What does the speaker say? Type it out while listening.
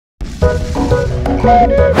Oh,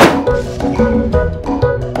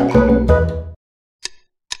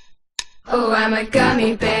 I'm a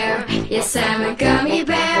gummy bear. Yes, I'm a gummy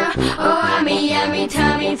bear. Oh, I'm a yummy,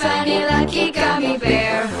 tummy, funny, lucky gummy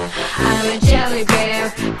bear. I'm a jelly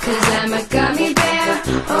bear, 'cause I'm a gummy bear.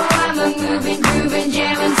 Oh, I'm a moving, grooving,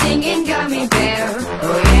 jamming, singing gummy bear.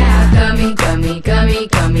 Oh yeah, gummy, gummy, gummy,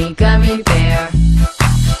 gummy, gummy bear.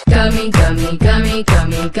 Gummy, gummy, gummy,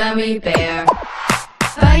 gummy, gummy bear.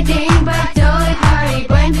 Biting, bite, dolly, party,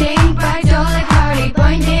 blending, bite, dolly, party,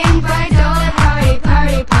 blending, bite, dolly, party,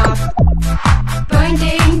 party pop.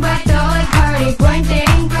 Blending, bite, dolly, party,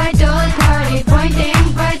 blending, bite, dolly, party,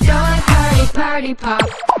 blending, bite, dolly, party, party pop.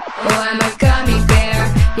 Oh, I'm a gummy bear.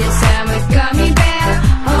 Yes, I'm a gummy bear.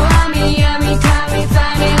 Oh, I'm a yummy, tummy,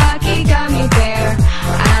 funny, lucky gummy bear.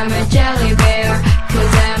 I'm a jelly bear,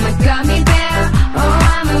 'cause I'm a gummy bear. Oh,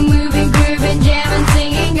 I'm a moving, grooving, jamming,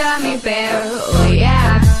 singing gummy bear. Oh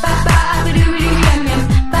yeah.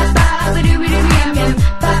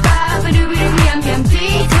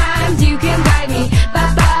 Three times you can bite me.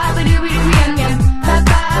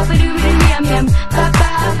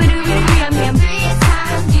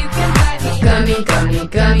 Gummy, gummy,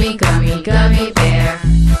 gummy, gummy, gummy bear.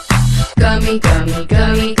 Gummy, gummy,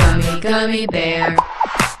 gummy, gummy, gummy bear.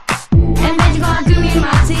 And then you gonna gummy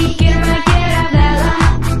mossy, get right, get out that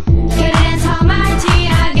lump. Get in so mighty, I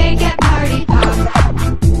get party pop.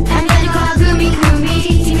 And then you gonna gummy,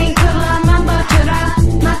 see me cool on mumbo chura.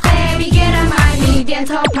 My baby, get on my knee,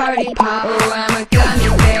 dance all party pop. Oh, I'm a gummy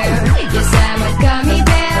bear. Yes, I'm a gummy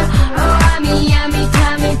bear. Oh, I'm a yummy,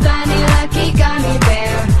 tummy, funny, lucky gummy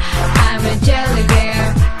bear. I'm a jelly bear,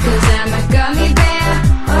 'cause I'm a gummy bear.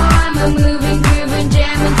 Oh, I'm a moving, grooving,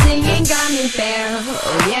 jamming, singing gummy bear.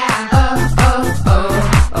 Oh yeah. Oh, oh, oh,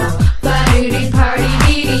 oh. Ba-doo-dee, party,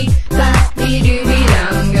 dee-dee,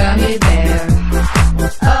 ba-dee-doo-dee-dum, gummy bear.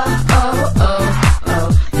 Oh, oh, oh, oh.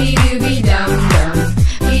 Dee-doo-dee-dum-dum,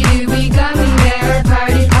 dee-doo-dee, gummy bear,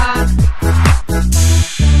 party pop.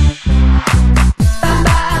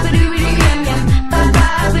 Ba-ba-ba-doo-dee-yum-yum,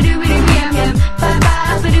 ba-ba-ba-doo-dee-yum-yum,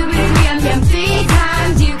 ba-ba-ba-doo-dee-yum-yum. Three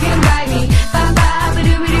times you can bite me.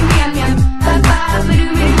 Ba-ba-ba-doo-dee-yum-yum,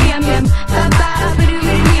 ba-ba-ba-doo-dee-yum-yum,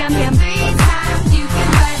 ba-ba-ba-doo-dee-yum-yum. Three times you can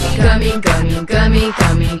bite me. Gummy, gummy, gummy,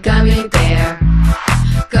 gummy, gummy bear.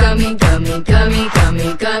 Gummy, gummy, gummy.